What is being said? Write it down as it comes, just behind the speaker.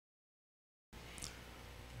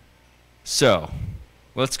So,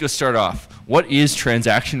 let's go start off. What is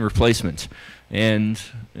transaction replacement? And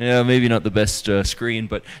maybe not the best screen,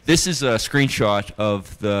 but this is a screenshot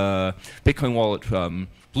of the Bitcoin wallet,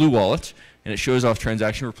 Blue Wallet, and it shows off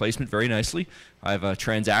transaction replacement very nicely. I have a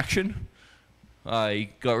transaction. I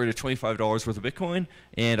got rid of $25 worth of Bitcoin,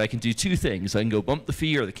 and I can do two things. I can go bump the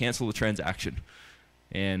fee or cancel the transaction.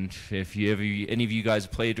 And if any of you guys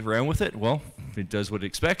have played around with it, well, it does what it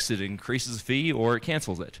expects. It increases the fee or it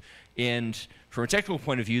cancels it. And from a technical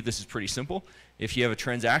point of view, this is pretty simple. If you have a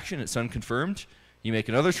transaction, it's unconfirmed. You make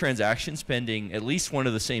another transaction spending at least one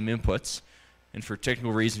of the same inputs. And for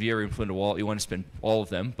technical reasons, if you ever implement a wallet, you want to spend all of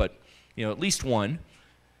them, but at least one.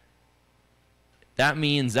 That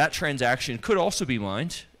means that transaction could also be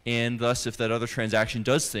mined, and thus if that other transaction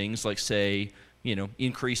does things like, say,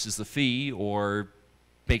 increases the fee or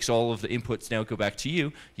makes all of the inputs now go back to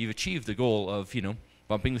you, you've achieved the goal of,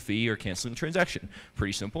 bumping the fee or canceling the transaction.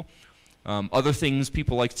 Pretty simple. Other things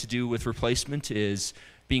people like to do with replacement is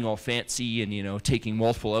being all fancy and, taking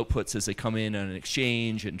multiple outputs as they come in on an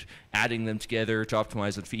exchange and adding them together to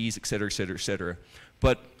optimize the fees, et cetera, et cetera, et cetera.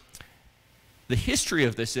 But the history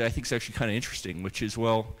of this, I think, is actually kind of interesting, which is,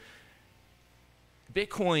 well,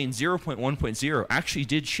 Bitcoin 0.1.0 actually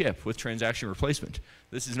did ship with transaction replacement.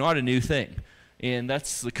 This is not a new thing. And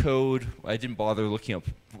that's the code. I didn't bother looking up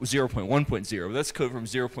 0.1.0. That's code from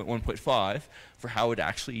 0.1.5 for how it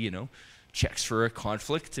actually, checks for a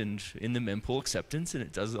conflict and in the mempool acceptance, and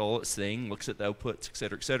it does all its thing, looks at the outputs, et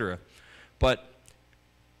cetera, et cetera. But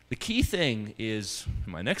the key thing is,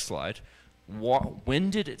 my next slide, when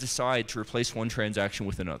did it decide to replace one transaction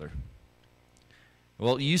with another?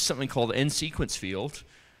 Well, it used something called the end sequence field,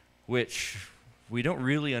 which we don't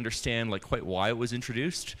really understand quite why it was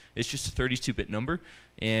introduced. It's just a 32-bit number,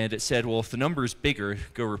 and it said, well, if the number is bigger,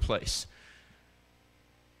 go replace.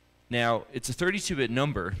 Now, it's a 32-bit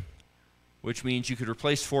number, which means you could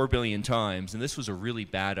replace 4 billion times, and this was a really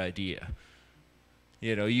bad idea.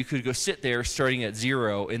 You could go sit there starting at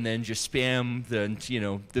 0 and then just spam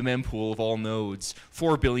the mempool of all nodes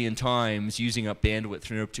 4 billion times using up bandwidth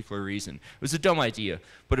for no particular reason. It was a dumb idea.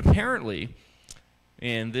 But apparently,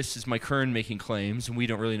 and this is my Kern making claims, and we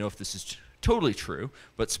don't really know if this is totally true,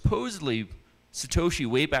 but supposedly Satoshi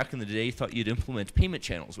way back in the day thought you'd implement payment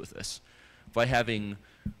channels with this by having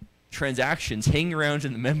transactions hanging around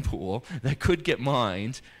in the mempool that could get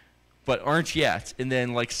mined but aren't yet, and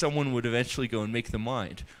then someone would eventually go and make them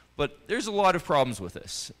mined. But there's a lot of problems with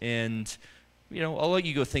this, and I'll let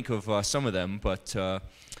you go think of some of them, but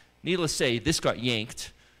needless to say, this got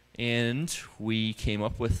yanked, and we came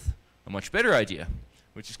up with a much better idea,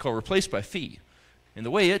 which is called replace by fee. And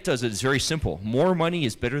the way it does it is very simple. More money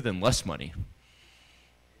is better than less money.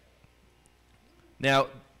 Now,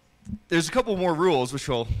 there's a couple more rules, which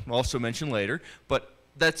I'll also mention later, but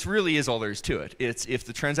that really is all there is to it. It's if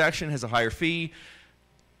the transaction has a higher fee,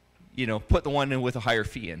 put the one in with a higher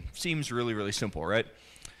fee in. Seems really, really simple, right?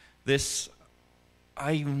 This,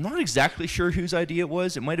 I'm not exactly sure whose idea it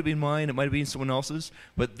was. It might have been mine. It might have been someone else's.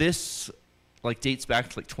 But this dates back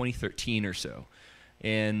to 2013 or so.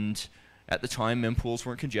 And at the time, mempools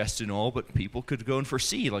weren't congested and all, but people could go and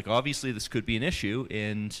foresee, obviously this could be an issue,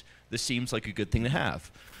 and this seems like a good thing to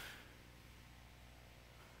have.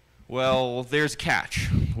 Well, there's a catch,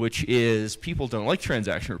 which is people don't like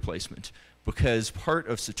transaction replacement because part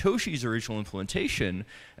of Satoshi's original implementation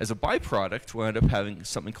as a byproduct wound up having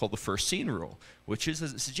something called the first seen rule, which is,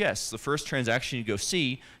 as it suggests, the first transaction you go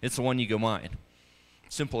see, it's the one you go mine.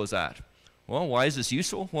 Simple as that. Well, why is this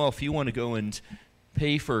useful? Well, if you want to go and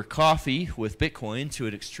pay for coffee with Bitcoin to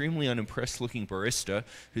an extremely unimpressed looking barista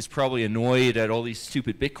who's probably annoyed at all these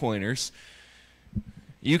stupid Bitcoiners,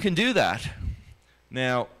 you can do that.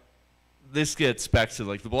 Now, this gets back to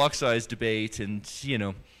the block size debate, and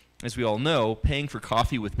as we all know, paying for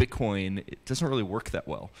coffee with Bitcoin, it doesn't really work that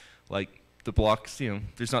well. The blocks,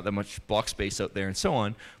 there's not that much block space out there and so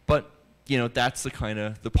on, but that's the kind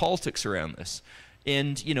of the politics around this.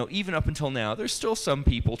 And even up until now, there's still some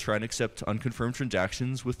people trying to accept unconfirmed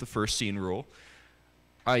transactions with the first seen rule.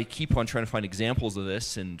 I keep on trying to find examples of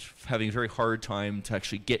this and having a very hard time to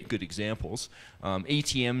actually get good examples.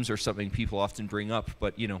 ATMs are something people often bring up,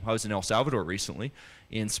 but I was in El Salvador recently,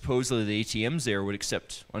 and supposedly the ATMs there would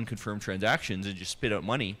accept unconfirmed transactions and just spit out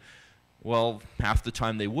money. Well, half the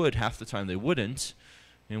time they would, half the time they wouldn't,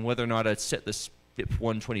 and whether or not I'd set this BIP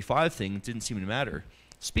 125 thing didn't seem to matter.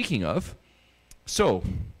 Speaking of, so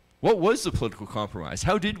what was the political compromise?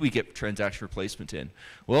 How did we get transaction replacement in?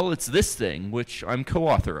 Well, it's this thing, which I'm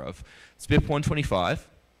co-author of. It's BIP 125,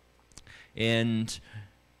 and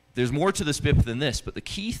there's more to this BIP than this, but the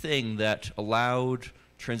key thing that allowed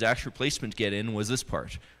transaction replacement get in was this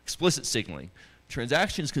part, explicit signaling.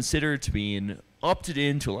 Transactions considered to be opted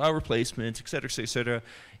in to allow replacement, et cetera,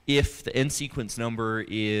 if the end sequence number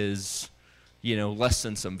is, less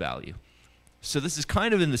than some value. So this is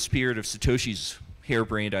kind of in the spirit of Satoshi's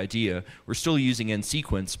harebrained idea. We're still using end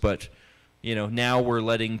sequence, but now we're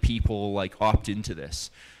letting people like opt into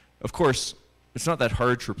this. Of course, it's not that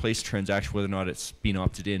hard to replace a transaction whether or not it's being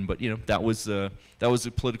opted in, but that was a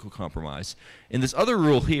political compromise. And this other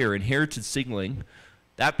rule here, inherited signaling,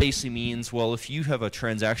 that basically means, well, if you have a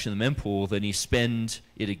transaction in the mempool, then you spend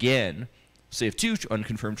it again. Say if 2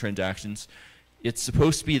 unconfirmed transactions, it's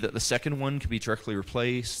supposed to be that the second one can be directly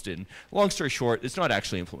replaced, and long story short, it's not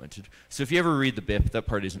actually implemented. So if you ever read the BIP, that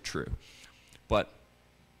part isn't true. But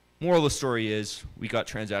moral of the story is we got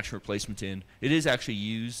transaction replacement in. It is actually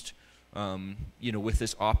used with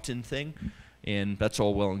this opt-in thing, and that's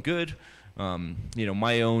all well and good.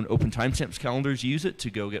 My own open timestamps calendars use it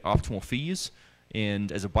to go get optimal fees,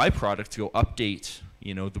 and as a byproduct to go update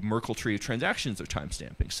the Merkle tree of transactions they're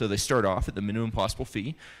timestamping. So they start off at the minimum possible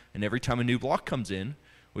fee, and every time a new block comes in,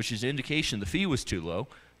 which is an indication the fee was too low,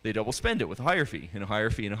 they double spend it with a higher fee, and a higher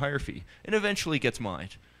fee, and a higher fee, and eventually gets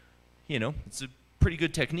mined. It's a pretty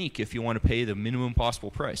good technique if you want to pay the minimum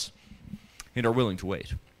possible price and are willing to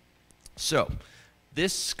wait. So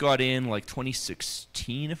this got in like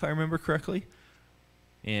 2016, if I remember correctly,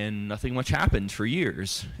 and nothing much happened for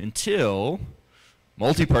years until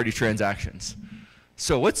multi-party transactions.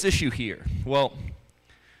 So what's the issue here? Well,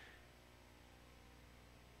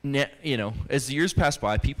 as the years passed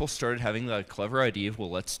by, people started having the clever idea of, well,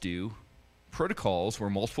 let's do protocols where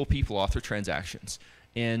multiple people author transactions.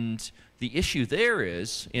 And the issue there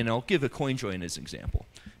is, and I'll give a coin join as an example.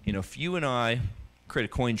 If you and I create a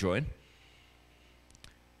coin join,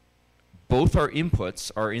 both our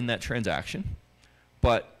inputs are in that transaction,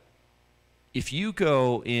 but if you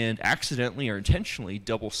go and accidentally or intentionally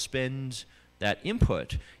double spend that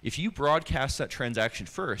input, if you broadcast that transaction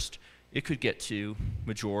first, it could get to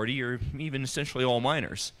majority or even essentially all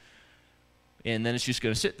miners. And then it's just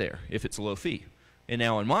going to sit there if it's a low fee. And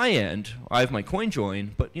now on my end, I have my coin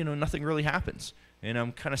join, but nothing really happens. And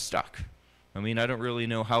I'm kind of stuck. I don't really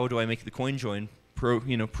know how do I make the coin join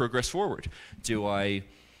progress forward. Do I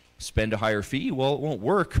spend a higher fee? Well, it won't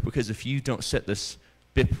work because if you don't set this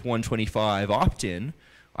BIP 125 opt-in,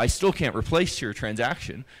 I still can't replace your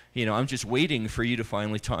transaction. I'm just waiting for you to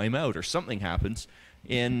finally time out or something happens.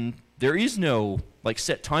 And there is no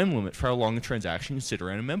set time limit for how long a transaction can sit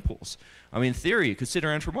around in mempools. In theory, it could sit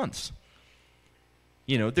around for months.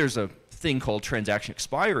 There's a thing called transaction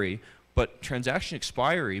expiry, but transaction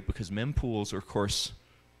expiry, because mempools are, of course,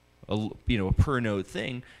 a per node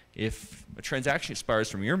thing, if a transaction expires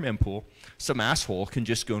from your mempool, some asshole can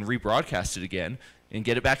just go and rebroadcast it again and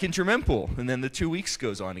get it back into your mempool, and then the 2 weeks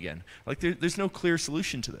goes on again. There's no clear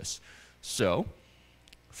solution to this. So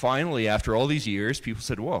finally, after all these years, people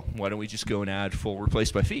said, well, why don't we just go and add full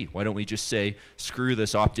replace by fee? Why don't we just say, screw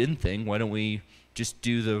this opt-in thing? Why don't we just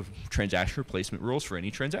do the transaction replacement rules for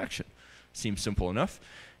any transaction? Seems simple enough.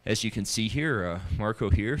 As you can see here, Marco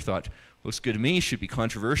here thought, looks good to me, should be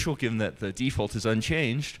controversial given that the default is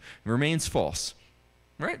unchanged and remains false.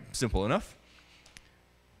 Right, simple enough.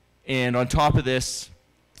 And on top of this,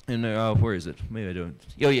 and where is it? Maybe I don't.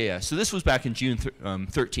 Oh, yeah. So this was back in June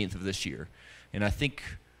 13th of this year. And I think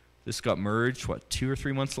this got merged, 2 or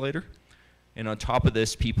 3 months later? And on top of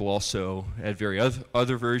this, people also had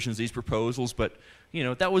other versions of these proposals, but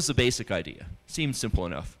that was the basic idea. Seemed simple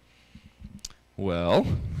enough. Well,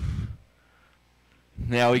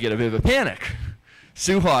 now we get a bit of a panic.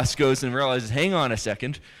 Suhas goes and realizes, hang on a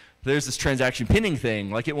second, there's this transaction pinning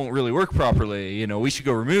thing, it won't really work properly, we should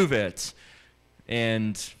go remove it.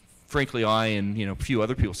 And frankly, I and a few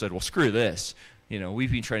other people said, well, screw this.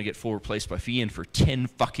 We've been trying to get full replace by fee in for 10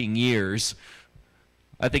 fucking years.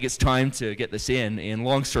 I think it's time to get this in. And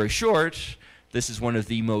long story short, this is one of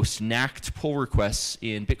the most knacked pull requests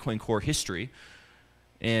in Bitcoin Core history.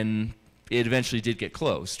 And it eventually did get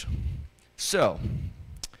closed. So,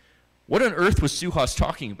 what on earth was Suhas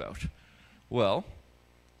talking about? Well,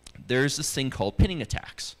 there's this thing called pinning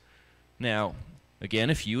attacks. Now, again,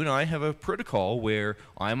 if you and I have a protocol where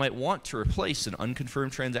I might want to replace an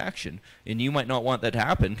unconfirmed transaction, and you might not want that to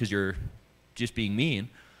happen because you're just being mean,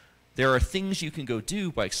 there are things you can go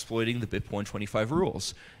do by exploiting the BIP 125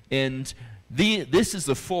 rules. And this is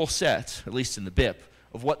the full set, at least in the BIP,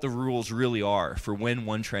 of what the rules really are for when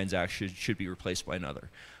one transaction should be replaced by another.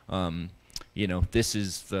 This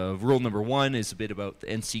is the rule number 1 is a bit about the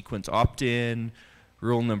end sequence opt-in.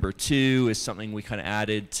 Rule number 2 is something we kind of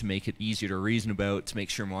added to make it easier to reason about, to make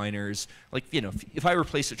sure miners, like, you know, if I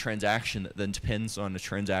replace a transaction that then depends on a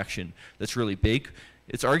transaction that's really big,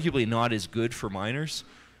 it's arguably not as good for miners,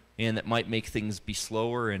 and that might make things be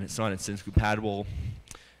slower, and it's not instance compatible.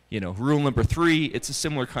 You know, rule number 3, it's a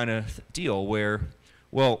similar kind of deal where,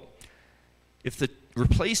 well, if the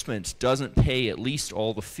replacement doesn't pay at least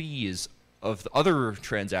all the fees of the other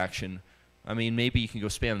transaction, I mean, maybe you can go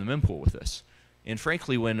spam the mempool with this. And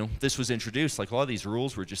frankly, when this was introduced, like, a lot of these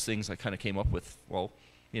rules were just things I kind of came up with. Well,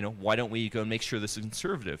 you know, why don't we go and make sure this is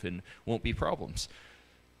conservative and won't be problems?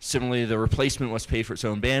 Similarly, the replacement must pay for its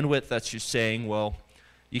own bandwidth. That's just saying, well,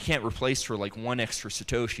 you can't replace for like 1 extra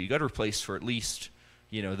Satoshi. You got to replace for at least,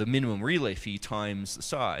 you know, the minimum relay fee times the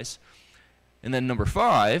size. And then number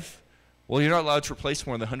 5, well, you're not allowed to replace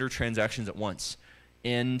more than 100 transactions at once.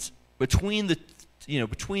 And between the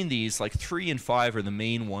between these, like 3 and 5 are the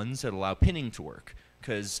main ones that allow pinning to work.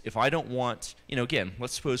 Because if I don't want, you know, again,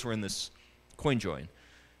 let's suppose we're in this coin join.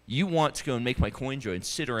 You want to go and make my coin join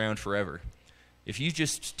sit around forever. If you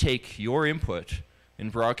just take your input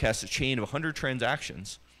and broadcast a chain of 100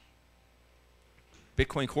 transactions,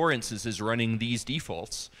 Bitcoin Core instances running these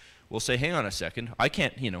defaults will say, hang on a second, I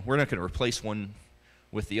can't, you know, we're not going to replace one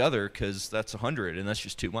with the other because that's 100 and that's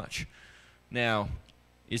just too much. Now,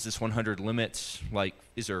 is this 100 limit, like,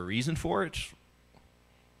 is there a reason for it?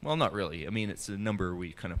 Well, not really. I mean, it's a number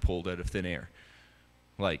we kind of pulled out of thin air.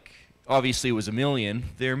 Like, obviously it was 1 million.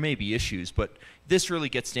 There may be issues, but this really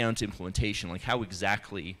gets down to implementation. Like, how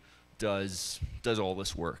exactly does all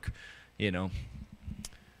this work, you know?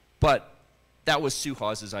 But that was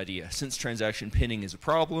Suhas's idea. Since transaction pinning is a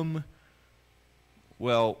problem,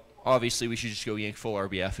 well, obviously we should just go yank full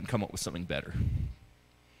RBF and come up with something better.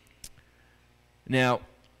 Now,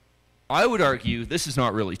 I would argue this is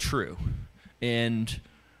not really true, and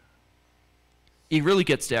it really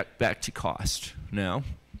gets back to cost. Now,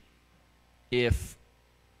 if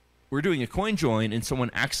we're doing a coin join and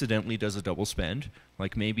someone accidentally does a double spend,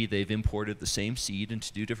 like maybe they've imported the same seed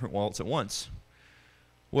into 2 different wallets at once,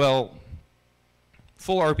 well,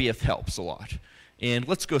 full RBF helps a lot, and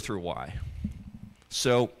let's go through why.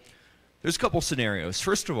 So there's a couple scenarios.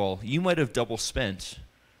 First of all, you might have double spent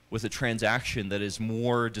with a transaction that is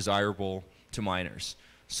more desirable to miners.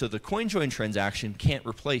 So the coin join transaction can't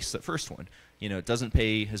replace that first one. You know, it doesn't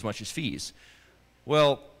pay as much as fees.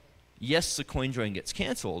 Well, yes, the coin join gets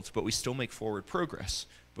canceled, but we still make forward progress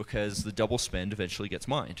because the double spend eventually gets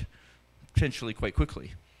mined, potentially quite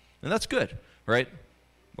quickly. And that's good, right?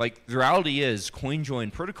 Like, the reality is coin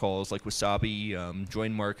join protocols like Wasabi,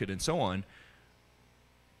 Join Market, and so on,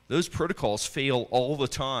 those protocols fail all the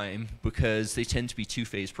time because they tend to be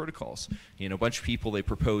 2-phase protocols. You know, a bunch of people, they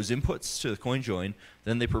propose inputs to the coin join,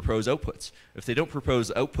 then they propose outputs. If they don't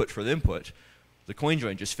propose output for the input, the coin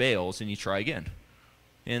join just fails and you try again.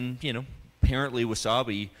 And, you know, apparently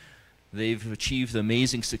Wasabi, they've achieved the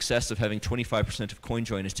amazing success of having 25% of coin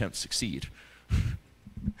join attempts succeed.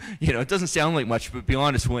 You know, it doesn't sound like much, but to be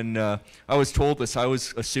honest, when I was told this, I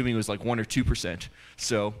was assuming it was like 1 or 2%.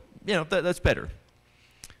 So, you know, that's better.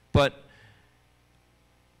 But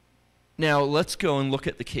now let's go and look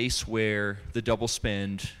at the case where the double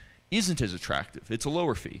spend isn't as attractive. It's a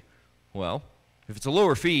lower fee. Well, if it's a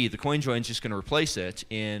lower fee, the coin join is just going to replace it,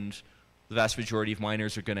 and the vast majority of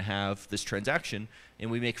miners are going to have this transaction,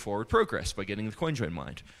 and we make forward progress by getting the coin join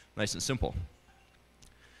mined. Nice and simple.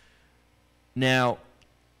 Now,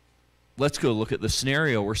 let's go look at the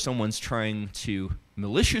scenario where someone's trying to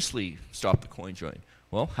maliciously stop the coin join.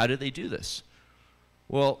 Well, how do they do this?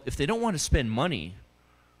 Well, if they don't want to spend money,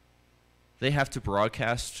 they have to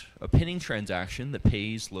broadcast a pinning transaction that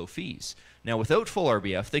pays low fees. Now, without full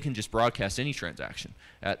RBF, they can just broadcast any transaction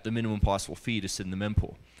at the minimum possible fee to sit in the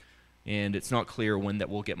mempool. And it's not clear when that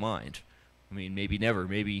will get mined. I mean, maybe never.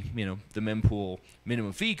 Maybe, you know, the mempool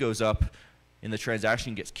minimum fee goes up and the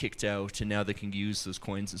transaction gets kicked out, and now they can use those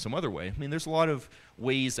coins in some other way. I mean, there's a lot of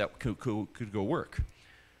ways that could go work.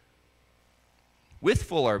 With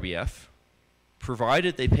full RBF,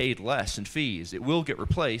 provided they paid less in fees, it will get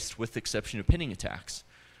replaced with the exception of pinning attacks.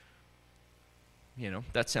 You know,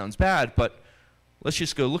 that sounds bad, but let's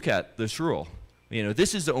just go look at this rule. You know,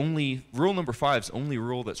 this is the only, rule number 5 is the only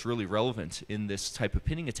rule that's really relevant in this type of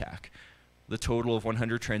pinning attack, the total of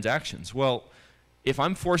 100 transactions. Well, if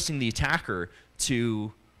I'm forcing the attacker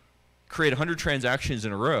to create 100 transactions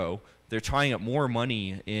in a row, they're tying up more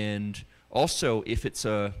money, and also if it's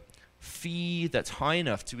a fee that's high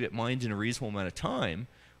enough to get mined in a reasonable amount of time,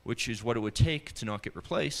 which is what it would take to not get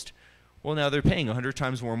replaced, well, now they're paying 100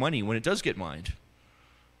 times more money when it does get mined.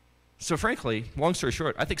 So frankly, long story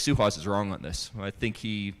short, I think Suhas is wrong on this. I think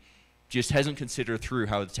he just hasn't considered through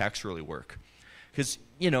how the attacks really work. Because,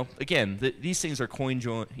 you know, again, these things are coin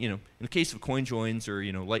join, you know, in the case of coin joins or,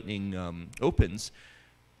 you know, lightning opens,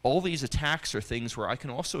 all these attacks are things where I can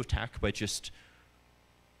also attack by just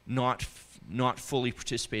not fully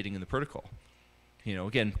participating in the protocol. You know,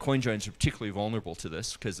 again, coin joins are particularly vulnerable to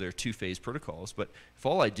this because they're two-phase protocols, but if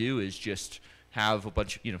all I do is just have a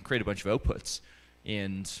bunch, you know, create a bunch of outputs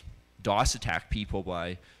and DOS attack people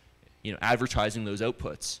by, you know, advertising those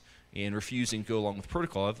outputs and refusing to go along with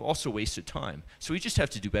protocol, I've also wasted time. So we just have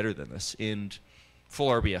to do better than this, and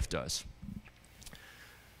Full-RBF does.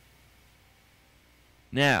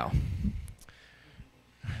 Now,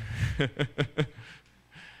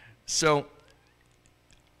 so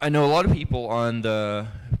I know a lot of people on the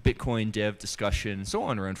Bitcoin dev discussion and so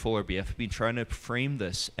on around Full-RBF have been trying to frame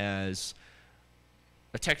this as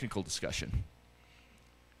a technical discussion.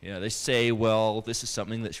 You know, they say, well, this is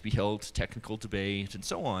something that should be held to technical debate and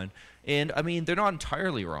so on. And, I mean, they're not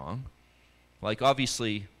entirely wrong. Like,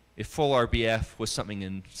 obviously, if Full-RBF was something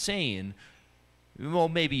insane, well,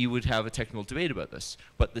 maybe you would have a technical debate about this.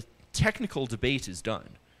 But the technical debate is done.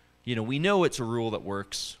 You know, we know it's a rule that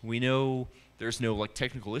works. We know there's no, like,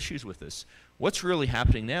 technical issues with this. What's really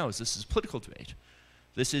happening now is this is a political debate.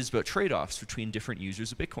 This is about trade-offs between different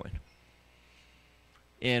users of Bitcoin.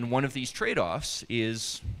 And one of these trade-offs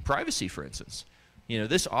is privacy, for instance. You know,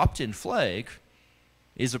 this opt-in flag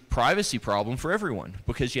is a privacy problem for everyone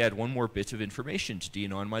because you add one more bit of information to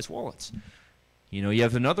de-anonymize wallets. You know, you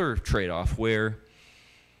have another trade-off where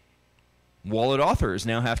wallet authors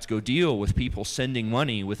now have to go deal with people sending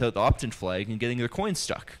money without the opt-in flag and getting their coins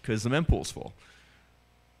stuck because the mempool's full.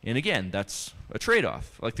 And again, that's a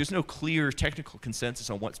trade-off. Like, there's no clear technical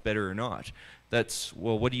consensus on what's better or not. That's,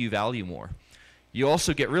 well, what do you value more? You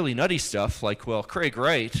also get really nutty stuff like, well, Craig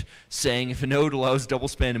Wright saying if a node allows double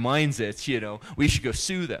spend and mines it, you know, we should go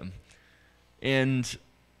sue them. And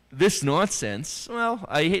this nonsense, well,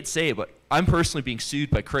 I hate to say it, but I'm personally being sued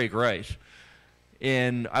by Craig Wright.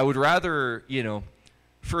 And I would rather, you know,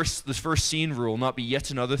 this first scene rule not be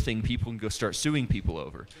yet another thing people can go start suing people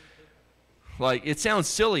over. Like, it sounds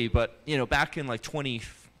silly, but, you know, back in like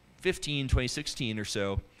 2015, 2016 or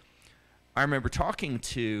so, I remember talking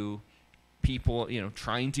to people, you know,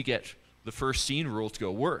 trying to get the first scene rule to go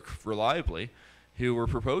work reliably, who were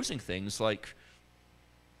proposing things like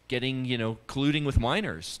getting, you know, colluding with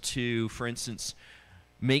miners to, for instance,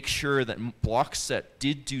 make sure that blocks that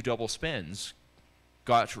did do double spends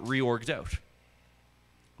got reorged out,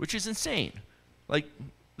 which is insane. Like,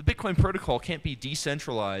 the Bitcoin protocol can't be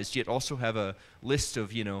decentralized yet also have a list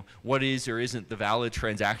of, you know, what is or isn't the valid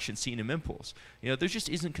transaction seen in mempools. You know, there just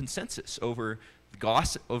isn't consensus over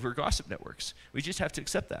gossip networks. We just have to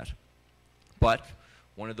accept that. But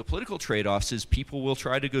one of the political trade-offs is people will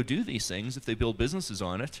try to go do these things if they build businesses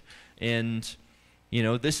on it. And, you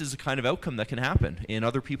know, this is the kind of outcome that can happen. And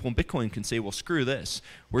other people in Bitcoin can say, well, screw this.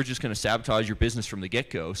 We're just going to sabotage your business from the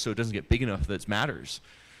get-go so it doesn't get big enough that it matters.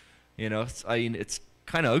 You know, I mean, it's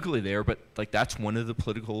kind of ugly there, but like that's one of the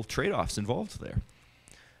political trade-offs involved there.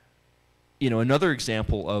 You know, another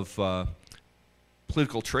example of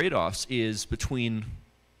political trade-offs is between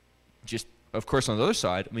just, of course, on the other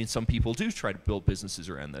side, I mean, some people do try to build businesses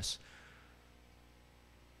around this.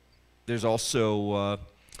 There's also,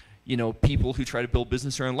 you know, people who try to build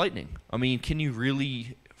business around Lightning. I mean, can you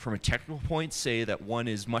really, from a technical point, say that one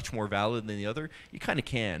is much more valid than the other? You kind of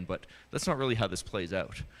can, but that's not really how this plays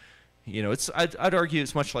out. You know, I'd argue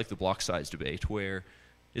it's much like the block size debate, where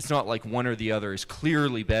it's not like one or the other is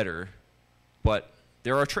clearly better, but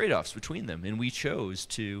there are trade-offs between them, and we chose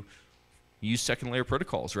to use second-layer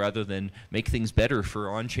protocols rather than make things better for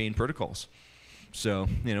on-chain protocols. So,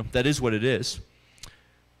 you know, that is what it is.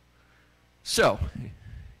 So,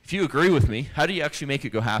 if you agree with me, how do you actually make it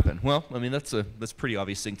go happen? Well, I mean, that's a pretty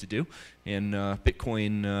obvious thing to do. In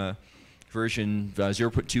Bitcoin version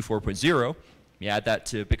 0.24.0, you add that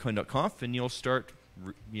to bitcoin.conf, and you'll start,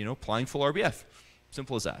 you know, applying Full-RBF.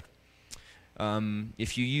 Simple as that.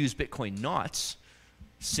 If you use Bitcoin knots,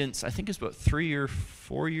 since I think it's about 3 or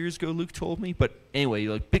 4 years ago, Luke told me. But anyway,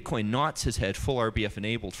 like Bitcoin knots has had Full-RBF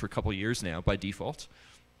enabled for a couple of years now by default.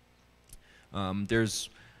 There's,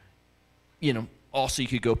 you know, also you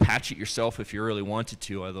could go patch it yourself if you really wanted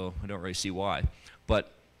to, although I don't really see why.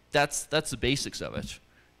 But that's the basics of it.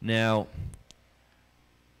 Now,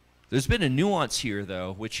 there's been a nuance here,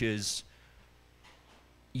 though, which is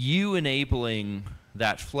you enabling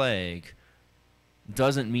that flag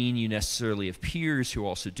doesn't mean you necessarily have peers who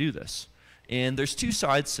also do this. And there's two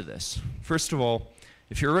sides to this. First of all,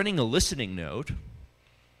 if you're running a listening node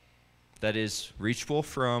that is reachable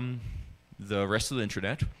from the rest of the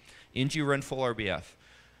internet, and you run Full-RBF,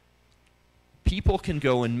 people can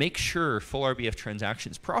go and make sure full RBF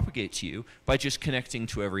transactions propagate to you by just connecting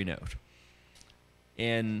to every node.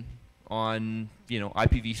 And on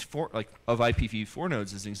IPv4, like of IPv4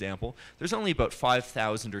 nodes as an example, there's only about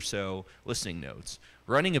 5,000 or so listening nodes.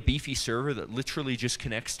 Running a beefy server that literally just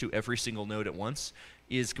connects to every single node at once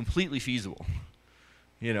is completely feasible.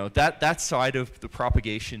 That side of the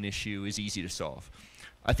propagation issue is easy to solve.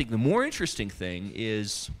 I think the more interesting thing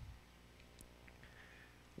is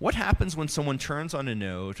what happens when someone turns on a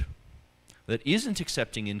node that isn't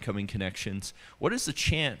accepting incoming connections. What is the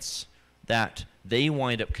chance that they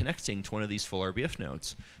wind up connecting to one of these full RBF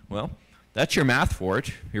nodes? Well, that's your math for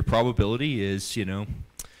it. Your probability is,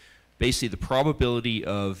 basically the probability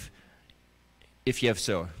of, if you have,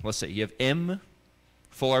 so let's say you have m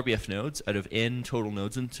full RBF nodes out of n total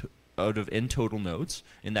nodes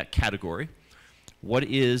in that category. What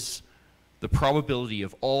is the probability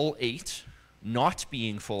of all 8 not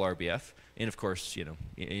being full RBF, and of course,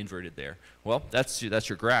 inverted there? Well, that's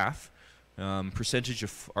your graph. Percentage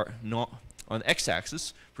of on the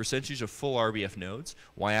x-axis, percentage of full RBF nodes.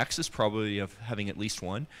 Y-axis, probability of having at least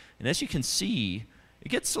one. And as you can see, it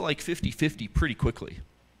gets to like 50-50 pretty quickly.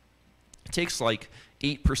 It takes like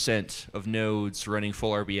 8% of nodes running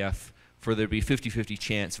full RBF for there to be a 50-50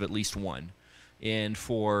 chance of at least one. And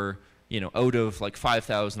for, out of like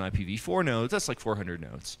 5,000 IPv4 nodes, that's like 400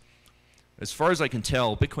 nodes. As far as I can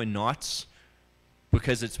tell, Bitcoin Knots,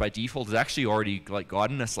 because it's by default, has actually already like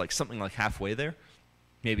gotten us like something like halfway there,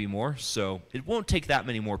 maybe more. So it won't take that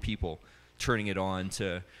many more people turning it on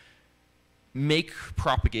to make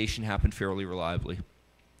propagation happen fairly reliably.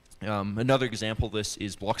 Another example of this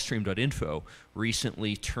is blockstream.info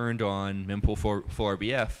recently turned on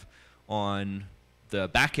Mempoolfullrbf on the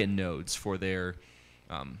backend nodes for their,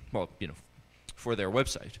 for their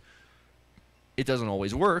website. It doesn't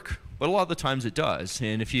always work, but a lot of the times it does.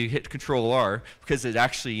 And if you hit Control-R, because it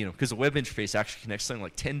actually, because the web interface actually connects something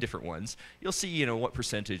like 10 different ones, you'll see, what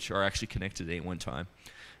percentage are actually connected at any one time.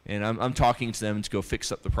 And I'm talking to them to go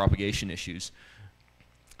fix up the propagation issues.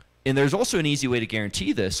 And there's also an easy way to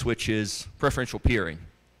guarantee this, which is preferential peering.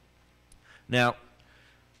 Now,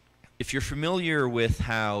 if you're familiar with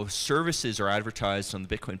how services are advertised on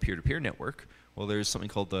the Bitcoin peer-to-peer network, well, there's something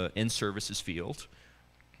called the end services field.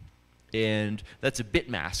 And that's a bit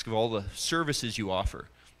mask of all the services you offer.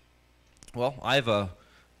 Well, I have a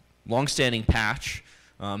long-standing patch.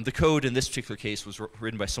 The code in this particular case was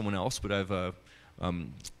written by someone else, but I've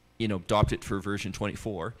adopted it for version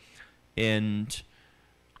 24. And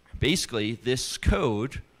basically, this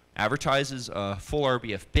code advertises a full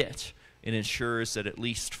RBF bit and ensures that at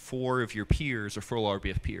least 4 of your peers are full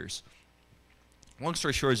RBF peers. Long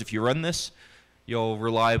story short is if you run this, you'll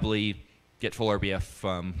reliably get full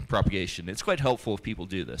RBF propagation. It's quite helpful if people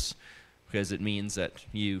do this because it means that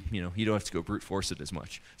you don't have to go brute force it as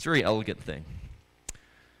much. It's a very elegant thing.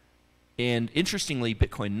 And interestingly,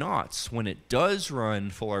 Bitcoin Knots, when it does run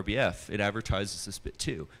full RBF, it advertises this bit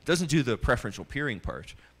too. It doesn't do the preferential peering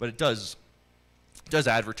part, but it does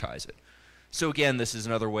advertise it. So again, this is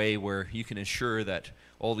another way where you can ensure that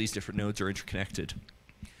all these different nodes are interconnected.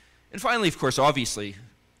 And finally, of course, obviously,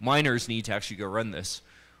 miners need to actually go run this,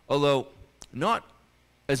 although not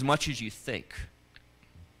as much as you think.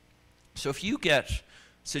 So if you get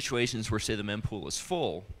situations where, say, the mempool is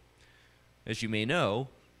full, as you may know,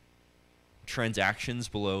 transactions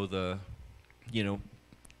below the,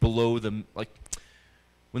 like,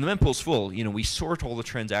 when the mempool's full, we sort all the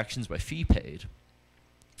transactions by fee paid,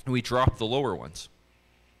 and we drop the lower ones.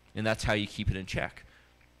 And that's how you keep it in check.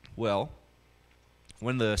 Well,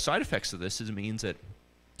 one of the side effects of this is it means that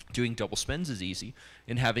doing double spends is easy,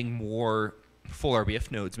 and having more full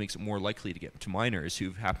RBF nodes makes it more likely to get to miners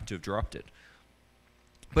who happen to have dropped it.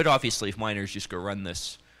 But obviously, if miners just go run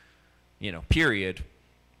this, period,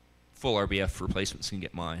 full RBF replacements can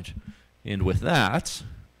get mined. And with that,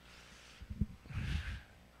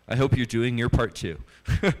 I hope you're doing your part too.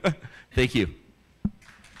 Thank you.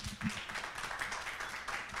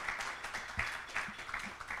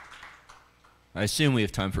 I assume we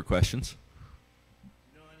have time for questions. Do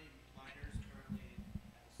you know any miners currently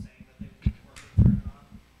saying that they would be working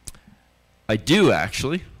for it? I do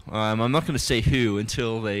actually. I'm not going to say who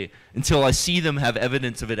until I see them have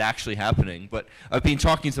evidence of it actually happening. But I've been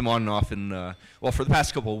talking to them on and off, for the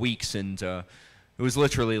past couple of weeks, and it was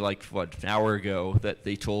literally like an hour ago that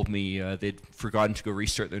they told me they'd forgotten to go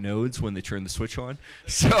restart their nodes when they turned the switch on.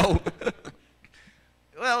 So,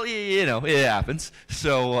 well, it happens.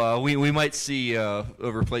 So we might see a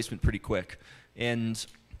replacement pretty quick. And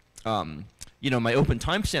my open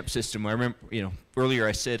timestamp system, I remember, earlier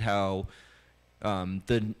I said how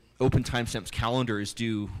the open timestamps calendars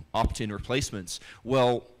do opt-in replacements.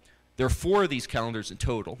 Well, there are 4 of these calendars in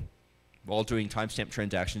total, all doing timestamp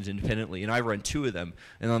transactions independently, and I run 2 of them.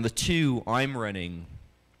 And on the 2 I'm running,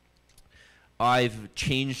 I've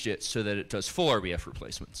changed it so that it does full RBF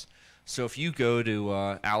replacements. So if you go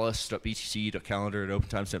to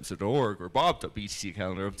alice.btc.calendar@opentimestamps.org or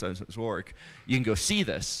bob.btc.calendar@opentimestamps.org, you can go see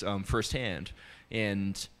this firsthand.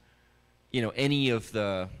 And any of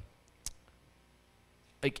the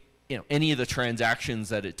any of the transactions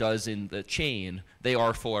that it does in the chain, they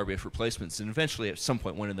are full RBF replacements, and eventually at some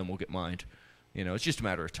point one of them will get mined. It's just a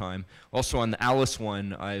matter of time. Also on the Alice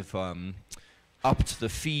one, I've upped the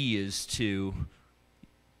fees to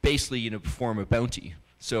basically perform a bounty.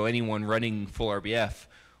 So anyone running full RBF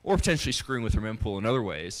or potentially screwing with their mempool in other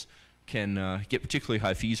ways can get particularly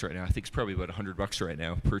high fees right now. I think it's probably about $100 right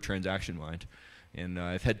now per transaction mined. And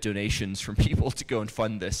I've had donations from people to go and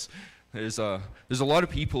fund this. There's a lot of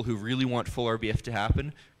people who really want full RBF to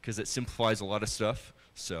happen because it simplifies a lot of stuff.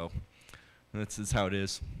 So that's how it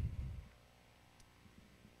is.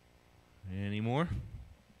 Any more?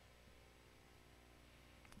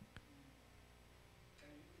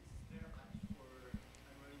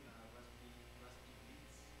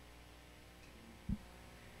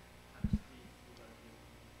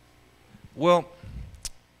 Well,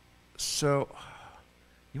 so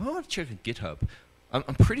you might want to check on GitHub.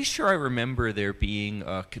 I'm pretty sure I remember there being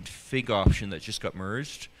a config option that just got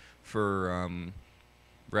merged for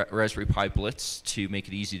Raspberry Pi Blitz to make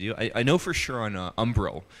it easy to do. I know for sure on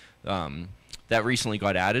Umbrel that recently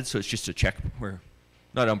got added, so it's just a check.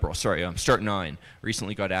 Not Umbrel, sorry, Start 9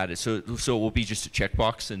 recently got added, so it will be just a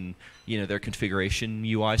checkbox in their configuration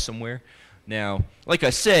UI somewhere. Now, like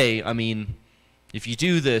I say, I mean, if you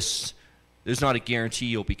do this, there's not a guarantee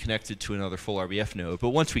you'll be connected to another full RBF node, but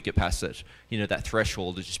once we get past that, that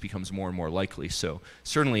threshold, it just becomes more and more likely. So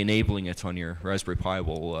certainly enabling it on your Raspberry Pi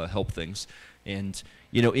will help things. And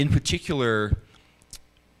in particular,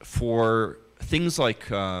 for things like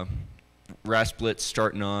RasBlitz,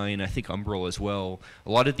 Start 9, I think Umbrel as well, a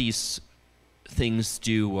lot of these things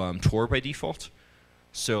do Tor by default.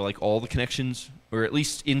 So like all the connections, or at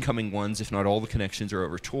least incoming ones, if not all the connections, are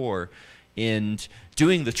over Tor. And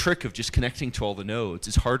doing the trick of just connecting to all the nodes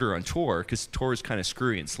is harder on Tor because Tor is kind of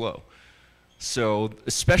screwy and slow. So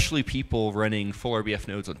especially people running full RBF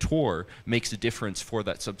nodes on Tor makes a difference for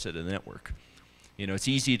that subset of the network. It's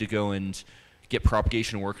easy to go and get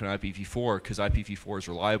propagation work on IPv4 because IPv4 is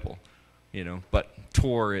reliable. But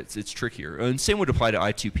Tor, it's trickier. And same would apply to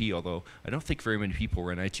I2P, although I don't think very many people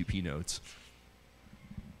run I2P nodes.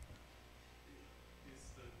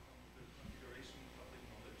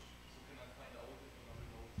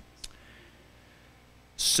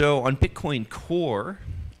 So on Bitcoin Core,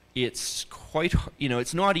 it's quite,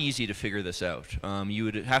 it's not easy to figure this out. You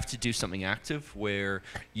would have to do something active where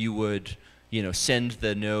you would, send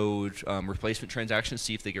the node replacement transactions,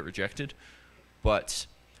 see if they get rejected. But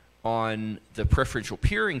on the preferential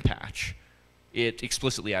peering patch, it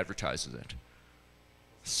explicitly advertises it.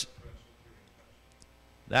 So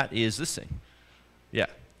that is this thing. Yeah,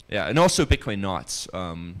 and also Bitcoin knots.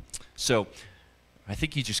 So I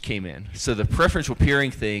think you just came in. So the preferential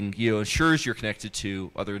peering thing, ensures you're connected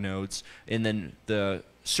to other nodes, and then the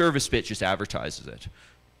service bit just advertises it.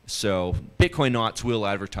 So Bitcoin knots will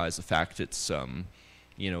advertise the fact it's,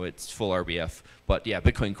 it's full RBF. But yeah,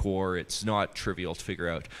 Bitcoin Core, it's not trivial to figure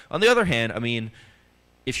out. On the other hand, I mean,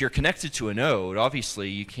 if you're connected to a node, obviously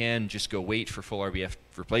you can just go wait for full RBF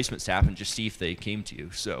replacements to happen, just see if they came to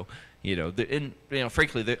you. So,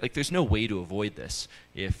 frankly, there's no way to avoid this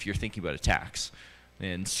if you're thinking about attacks.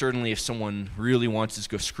 And certainly if someone really wants to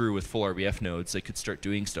go screw with full RBF nodes, they could start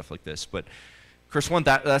doing stuff like this. But of course, when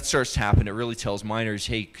that starts to happen, it really tells miners,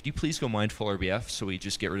 hey, could you please go mine full RBF so we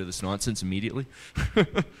just get rid of this nonsense immediately?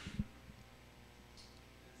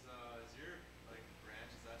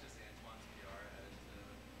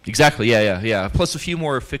 Exactly, yeah. Plus a few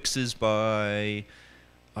more fixes by,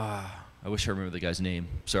 I wish I remember the guy's name.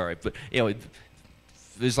 Sorry, but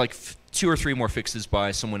there's like 2 or 3 more fixes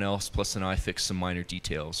by someone else, plus then I fixed some minor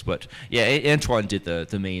details. But yeah, Antoine did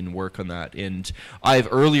the main work on that, and I have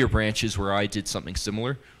earlier branches where I did something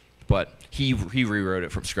similar, but he rewrote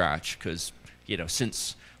it from scratch because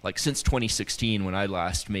since 2016 when I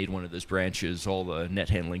last made one of those branches, all the net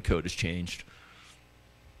handling code has changed.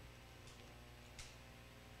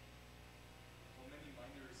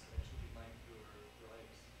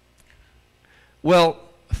 Well,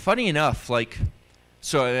 funny enough,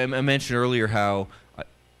 so I mentioned earlier how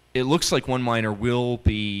it looks like one miner will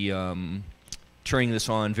be turning this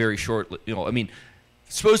on very shortly. I mean,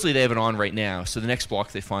 supposedly they have it on right now, so the next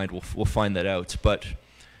block they find will find that out. But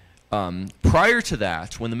Prior to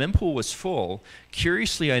that, when the mempool was full,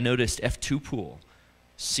 curiously I noticed F2 pool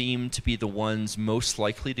seemed to be the ones most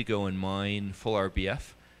likely to go and mine full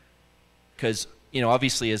RBF. Because,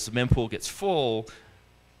 obviously as the mempool gets full,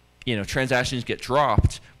 transactions get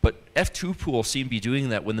dropped, but F2 pool seemed to be doing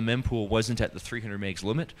that when the mempool wasn't at the 300 megs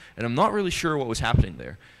limit, and I'm not really sure what was happening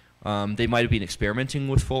there. They might have been experimenting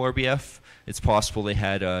with full RBF. It's possible they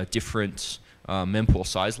had a different mempool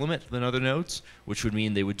size limit than other nodes, which would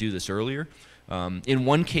mean they would do this earlier. In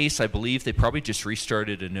one case, I believe they probably just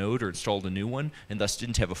restarted a node or installed a new one and thus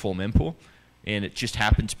didn't have a full mempool. And it just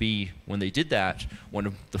happened to be when they did that, one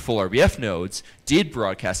of the full RBF nodes did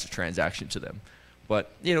broadcast a transaction to them.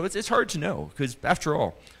 But it's hard to know because after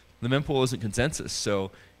all, the mempool isn't consensus,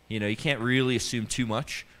 so you can't really assume too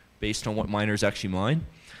much based on what miners actually mine.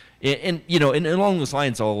 And along those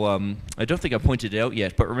lines, I don't think I pointed it out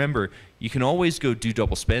yet, but remember, you can always go do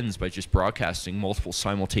double spends by just broadcasting multiple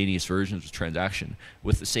simultaneous versions of transaction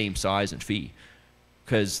with the same size and fee,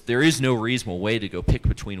 because there is no reasonable way to go pick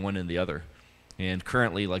between one and the other. And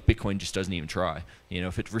currently, Bitcoin just doesn't even try.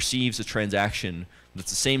 If it receives a transaction that's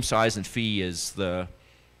the same size and fee as the,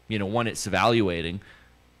 one it's evaluating,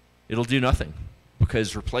 it'll do nothing,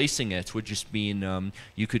 because replacing it would just mean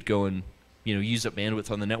you could go and use up bandwidth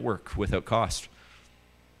on the network without cost.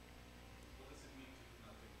 What does it mean to do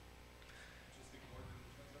nothing? Just ignore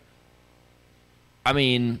the transaction? I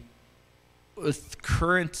mean, with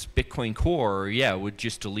current Bitcoin Core, yeah, would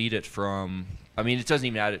just delete it from. I mean, it doesn't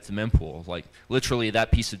even add it to mempool. Literally,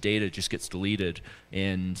 that piece of data just gets deleted,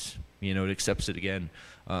 and it accepts it again.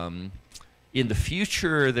 In the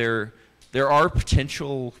future, there are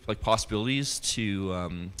potential possibilities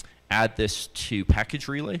to add this to package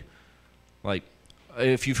relay.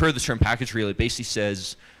 If you've heard the term package relay, it basically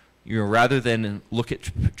says, rather than look at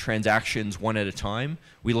transactions one at a time,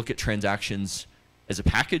 we look at transactions as a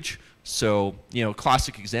package. So, a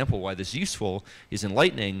classic example why this is useful is in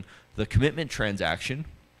Lightning, the commitment transaction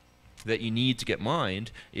that you need to get mined,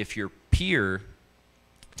 if your peer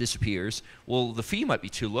disappears, well, the fee might be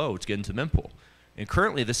too low to get into mempool. And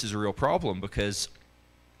currently, this is a real problem because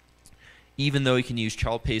even though you can use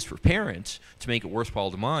child pays per parent to make it worthwhile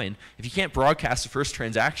to mine, if you can't broadcast the first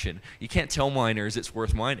transaction, you can't tell miners it's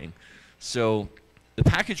worth mining. So the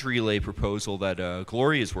package relay proposal that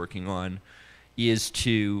Glory is working on is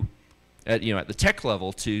to, at the tech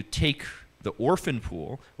level, to take the orphan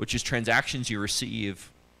pool, which is transactions you receive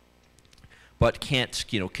but can't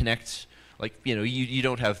connect, you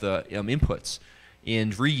don't have the inputs,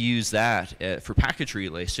 and reuse that for package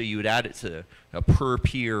relay. So you would add it to a per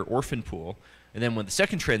peer orphan pool, and then when the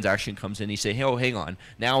second transaction comes in, you say, hey, oh, hang on,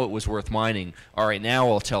 now it was worth mining. All right, now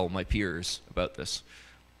I'll tell my peers about this.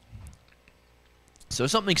 So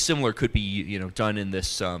something similar could be done in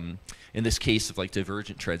this case of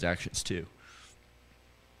divergent transactions too.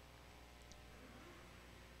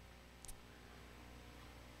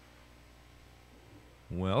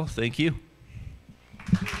 Well, thank you.